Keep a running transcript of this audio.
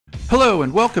Hello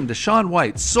and welcome to Sean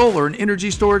White's Solar and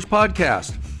Energy Storage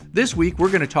Podcast. This week we're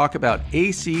going to talk about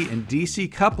AC and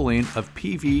DC coupling of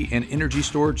PV and energy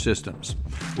storage systems.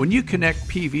 When you connect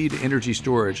PV to energy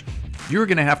storage, you're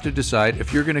going to have to decide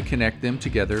if you're going to connect them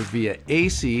together via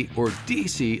AC or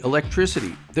DC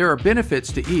electricity. There are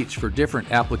benefits to each for different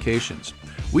applications.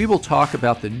 We will talk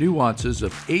about the nuances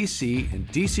of AC and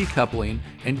DC coupling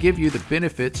and give you the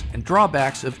benefits and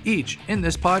drawbacks of each in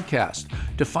this podcast.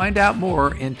 To find out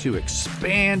more and to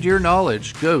expand your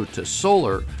knowledge, go to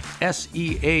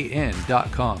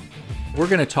solarsean.com. We're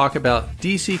going to talk about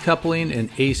DC coupling and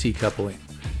AC coupling.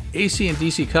 AC and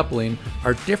DC coupling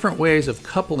are different ways of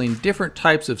coupling different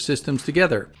types of systems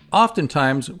together.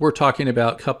 Oftentimes, we're talking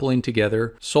about coupling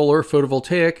together solar,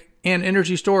 photovoltaic, and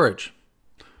energy storage.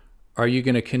 Are you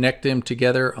going to connect them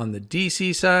together on the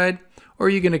DC side, or are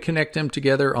you going to connect them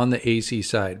together on the AC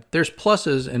side? There's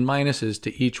pluses and minuses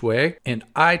to each way, and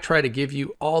I try to give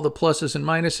you all the pluses and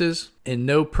minuses and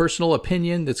no personal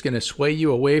opinion that's going to sway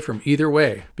you away from either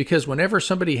way. Because whenever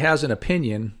somebody has an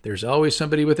opinion, there's always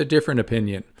somebody with a different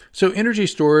opinion. So energy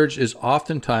storage is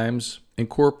oftentimes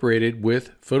incorporated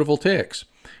with photovoltaics.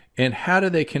 And how do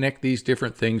they connect these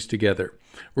different things together?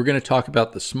 We're going to talk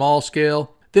about the small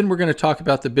scale. Then we're going to talk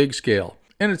about the big scale,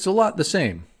 and it's a lot the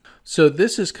same. So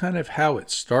this is kind of how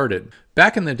it started.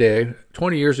 Back in the day,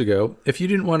 20 years ago, if you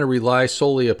didn't want to rely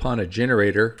solely upon a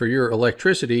generator for your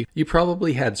electricity, you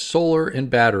probably had solar and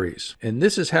batteries. And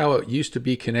this is how it used to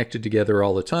be connected together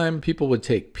all the time. People would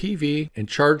take PV and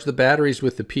charge the batteries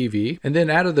with the PV, and then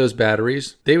out of those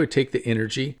batteries, they would take the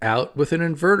energy out with an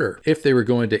inverter if they were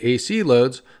going to AC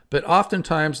loads. But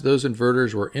oftentimes those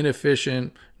inverters were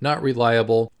inefficient, not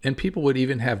reliable, and people would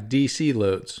even have DC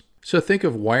loads. So think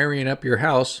of wiring up your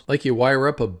house like you wire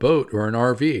up a boat or an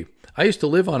RV. I used to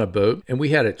live on a boat, and we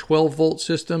had a 12-volt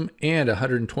system and a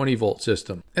 120-volt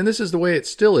system. And this is the way it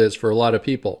still is for a lot of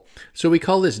people. So we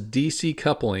call this DC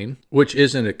coupling, which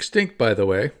isn't extinct, by the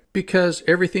way, because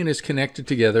everything is connected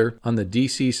together on the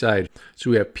DC side. So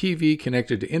we have PV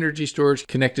connected to energy storage,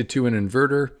 connected to an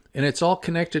inverter, and it's all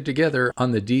connected together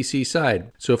on the DC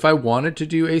side. So if I wanted to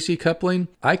do AC coupling,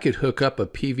 I could hook up a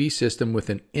PV system with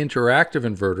an interactive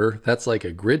inverter. That's like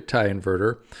a grid tie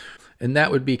inverter. And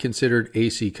that would be considered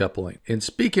AC coupling. And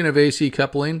speaking of AC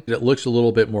coupling, it looks a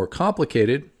little bit more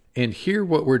complicated. And here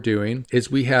what we're doing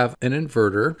is we have an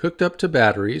inverter hooked up to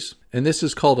batteries, and this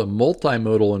is called a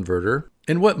multimodal inverter.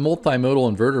 And what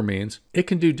multimodal inverter means, it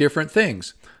can do different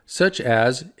things, such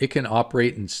as it can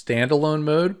operate in standalone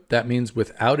mode, that means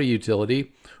without a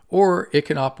utility, or it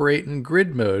can operate in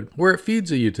grid mode where it feeds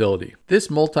a utility. This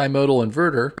multimodal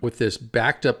inverter with this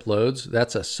backed up loads,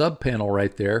 that's a sub panel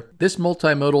right there. This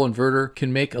multimodal inverter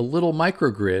can make a little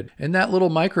microgrid, and that little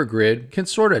microgrid can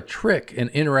sort of trick an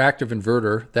interactive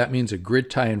inverter, that means a grid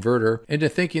tie inverter, into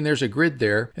thinking there's a grid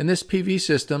there. And this PV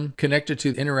system connected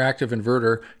to the interactive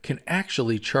inverter can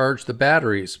actually charge the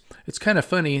batteries. It's kind of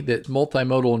funny that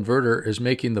multimodal inverter is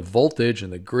making the voltage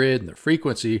and the grid and the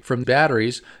frequency from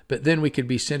batteries, but then we could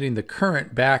be sending the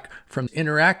current back from the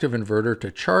interactive inverter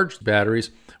to charge the batteries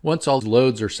once all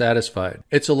loads are satisfied.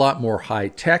 It's a lot more high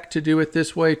tech to do it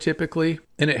this way typically,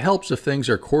 and it helps if things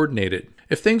are coordinated.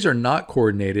 If things are not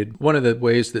coordinated, one of the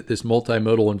ways that this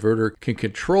multimodal inverter can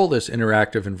control this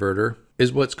interactive inverter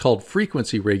is what's called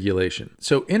frequency regulation.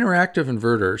 So interactive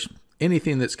inverters,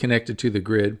 anything that's connected to the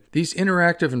grid, these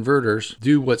interactive inverters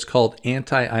do what's called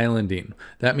anti-islanding.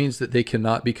 That means that they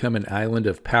cannot become an island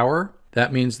of power.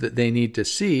 That means that they need to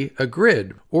see a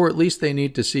grid, or at least they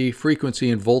need to see frequency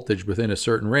and voltage within a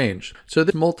certain range. So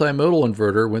this multimodal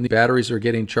inverter, when the batteries are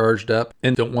getting charged up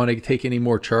and don't want to take any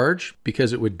more charge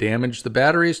because it would damage the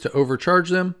batteries to overcharge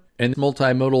them, and the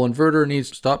multimodal inverter needs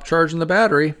to stop charging the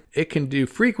battery, it can do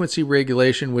frequency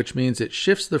regulation, which means it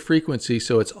shifts the frequency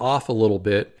so it's off a little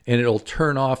bit, and it'll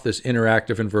turn off this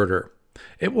interactive inverter.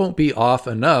 It won't be off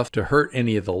enough to hurt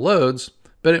any of the loads,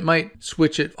 but it might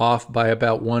switch it off by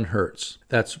about 1 hertz.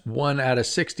 That's 1 out of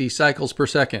 60 cycles per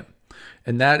second.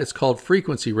 And that is called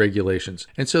frequency regulations.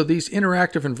 And so these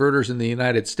interactive inverters in the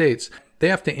United States, they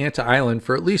have to anti-island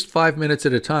for at least 5 minutes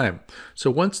at a time.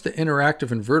 So once the interactive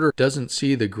inverter doesn't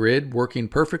see the grid working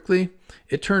perfectly,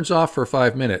 it turns off for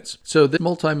 5 minutes. So the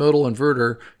multimodal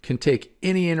inverter can take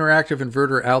any interactive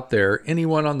inverter out there,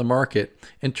 anyone on the market,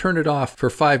 and turn it off for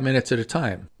 5 minutes at a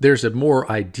time. There's a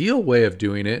more ideal way of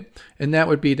doing it, and that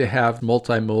would be to have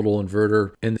multimodal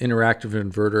inverter and interactive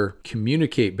inverter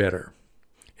communicate better.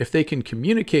 If they can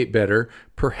communicate better,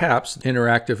 perhaps the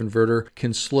interactive inverter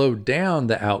can slow down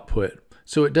the output.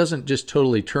 So it doesn't just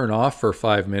totally turn off for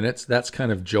 5 minutes. That's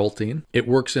kind of jolting. It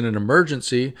works in an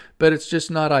emergency, but it's just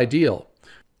not ideal.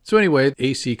 So anyway,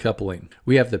 AC coupling.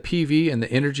 We have the PV and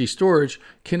the energy storage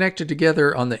connected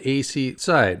together on the AC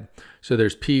side. So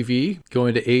there's PV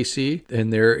going to AC,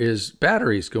 and there is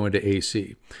batteries going to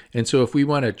AC. And so if we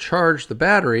want to charge the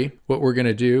battery, what we're going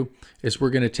to do is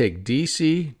we're going to take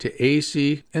DC to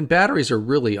AC, and batteries are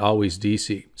really always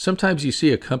DC. Sometimes you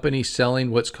see a company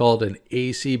selling what's called an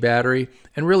AC battery,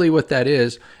 and really what that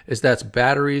is that's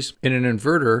batteries in an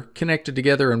inverter connected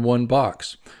together in one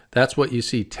box. That's what you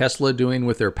see Tesla doing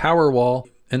with their Powerwall.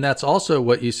 And that's also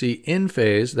what you see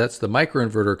Enphase, that's the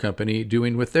microinverter company,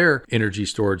 doing with their energy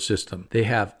storage system. They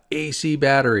have AC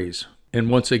batteries. And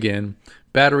once again,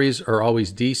 batteries are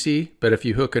always DC, but if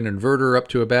you hook an inverter up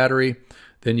to a battery,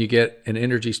 then you get an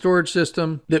energy storage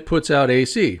system that puts out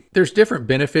AC. There's different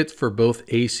benefits for both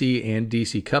AC and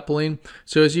DC coupling.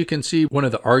 So as you can see, one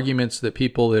of the arguments that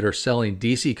people that are selling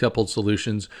DC coupled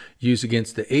solutions use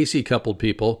against the AC coupled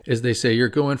people is they say you're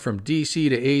going from DC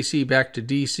to AC, back to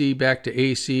DC, back to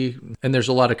AC, and there's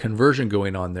a lot of conversion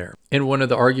going on there. And one of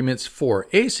the arguments for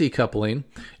AC coupling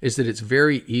is that it's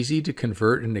very easy to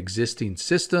convert an existing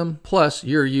system. Plus,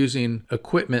 you're using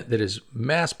equipment that is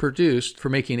mass produced for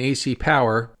making AC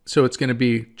power. So it's going to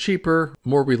be cheaper,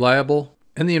 more reliable,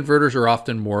 and the inverters are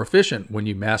often more efficient when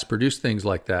you mass produce things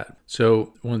like that.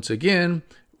 So once again,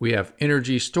 we have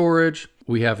energy storage,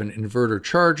 we have an inverter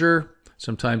charger,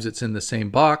 sometimes it's in the same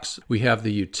box, we have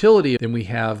the utility, then we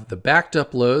have the backed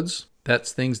up loads,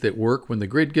 that's things that work when the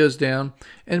grid goes down,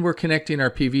 and we're connecting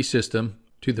our PV system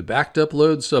to the backed up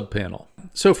load subpanel.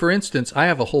 So for instance, I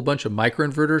have a whole bunch of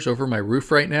microinverters over my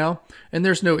roof right now, and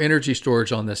there's no energy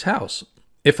storage on this house.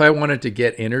 If I wanted to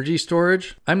get energy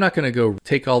storage, I'm not going to go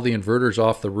take all the inverters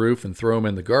off the roof and throw them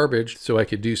in the garbage so I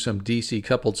could do some DC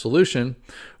coupled solution.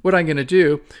 What I'm going to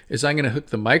do is I'm going to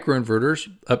hook the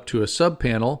microinverters up to a sub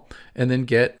panel and then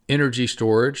get energy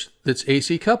storage that's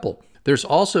AC coupled. There's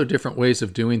also different ways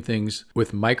of doing things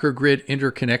with microgrid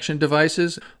interconnection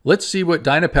devices. Let's see what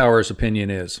Dynapower's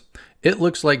opinion is. It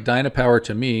looks like Dynapower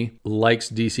to me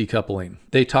likes DC coupling.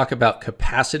 They talk about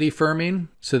capacity firming,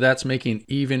 so that's making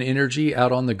even energy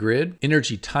out on the grid.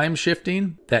 Energy time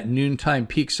shifting, that noontime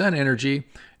peak sun energy,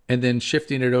 and then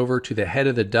shifting it over to the head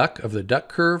of the duck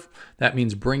curve. That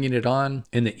means bringing it on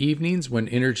in the evenings when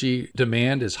energy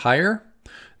demand is higher.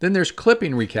 Then there's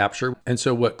clipping recapture. And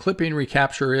so what clipping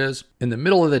recapture is, in the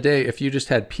middle of the day, if you just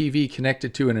had PV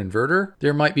connected to an inverter,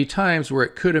 there might be times where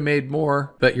it could have made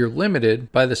more, but you're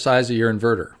limited by the size of your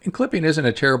inverter. And clipping isn't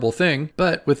a terrible thing,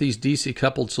 but with these DC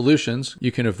coupled solutions,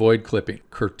 you can avoid clipping.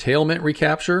 Curtailment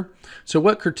recapture. So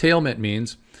what curtailment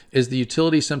means is the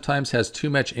utility sometimes has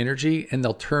too much energy and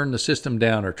they'll turn the system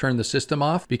down or turn the system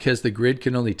off because the grid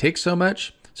can only take so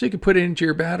much, so you can put it into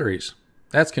your batteries.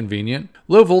 That's convenient.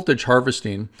 Low voltage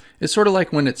harvesting is sort of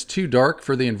like when it's too dark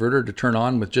for the inverter to turn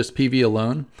on with just PV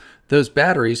alone. Those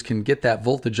batteries can get that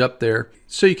voltage up there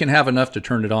so you can have enough to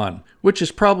turn it on, which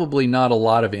is probably not a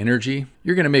lot of energy.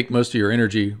 You're going to make most of your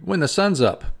energy when the sun's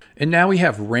up. And now we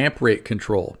have ramp rate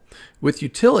control. With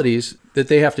utilities that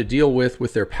they have to deal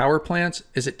with their power plants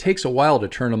is it takes a while to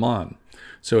turn them on.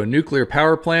 So a nuclear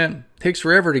power plant takes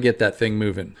forever to get that thing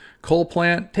moving. Coal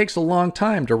plant takes a long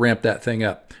time to ramp that thing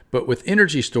up. But with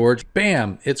energy storage,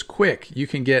 bam, it's quick. You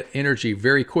can get energy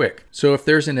very quick. So if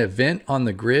there's an event on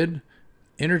the grid,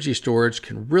 energy storage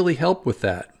can really help with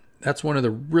that. That's one of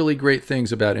the really great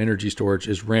things about energy storage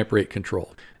is ramp rate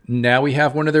control. Now we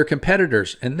have one of their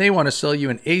competitors, and they want to sell you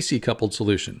an AC coupled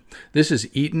solution. This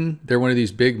is Eaton. They're one of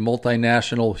these big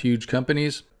multinational huge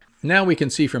companies. Now we can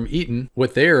see from Eaton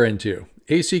what they are into.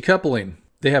 AC coupling.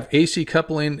 They have AC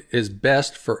coupling is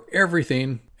best for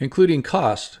everything, including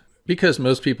cost, because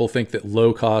most people think that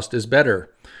low cost is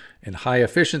better. And high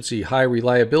efficiency, high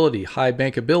reliability, high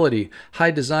bankability,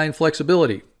 high design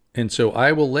flexibility. And so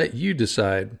I will let you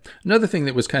decide. Another thing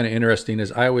that was kind of interesting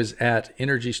is I was at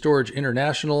Energy Storage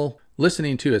International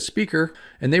listening to a speaker,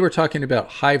 and they were talking about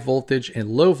high voltage and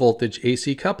low voltage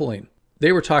AC coupling.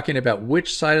 They were talking about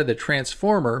which side of the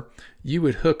transformer you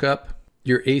would hook up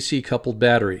your AC coupled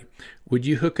battery. Would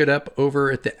you hook it up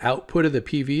over at the output of the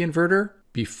PV inverter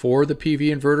before the PV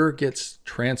inverter gets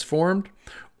transformed?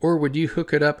 Or would you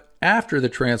hook it up after the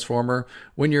transformer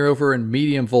when you're over in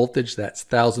medium voltage, that's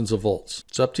thousands of volts?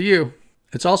 It's up to you.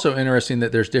 It's also interesting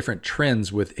that there's different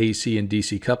trends with AC and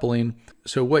DC coupling.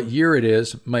 So what year it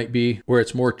is might be where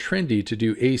it's more trendy to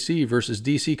do AC versus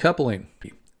DC coupling.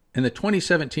 In the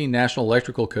 2017 National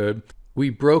Electrical Code, we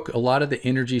broke a lot of the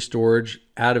energy storage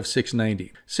out of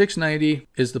 690. 690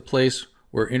 is the place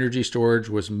where energy storage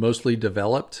was mostly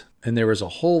developed, and there was a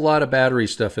whole lot of battery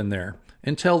stuff in there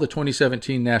until the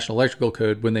 2017 National Electrical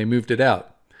Code when they moved it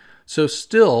out. So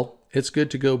still, it's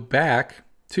good to go back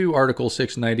to Article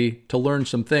 690 to learn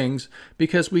some things,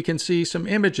 because we can see some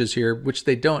images here which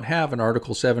they don't have in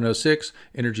Article 706,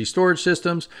 energy storage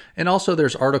systems, and also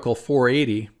there's Article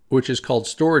 480, which is called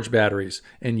storage batteries.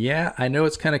 And yeah, I know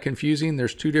it's kind of confusing.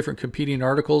 There's two different competing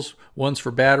articles. One's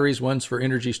for batteries, one's for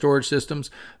energy storage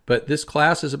systems. But this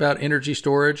class is about energy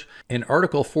storage, and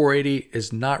Article 480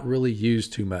 is not really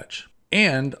used too much.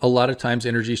 And a lot of times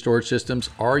energy storage systems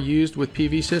are used with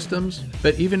PV systems,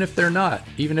 but even if they're not,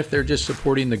 even if they're just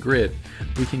supporting the grid,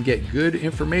 we can get good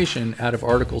information out of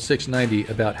Article 690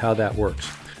 about how that works.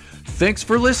 Thanks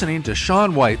for listening to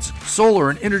Sean White's Solar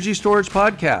and Energy Storage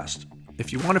Podcast.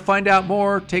 If you want to find out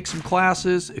more, take some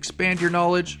classes, expand your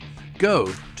knowledge, go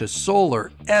to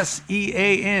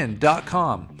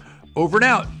solarsean.com. Over and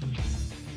out.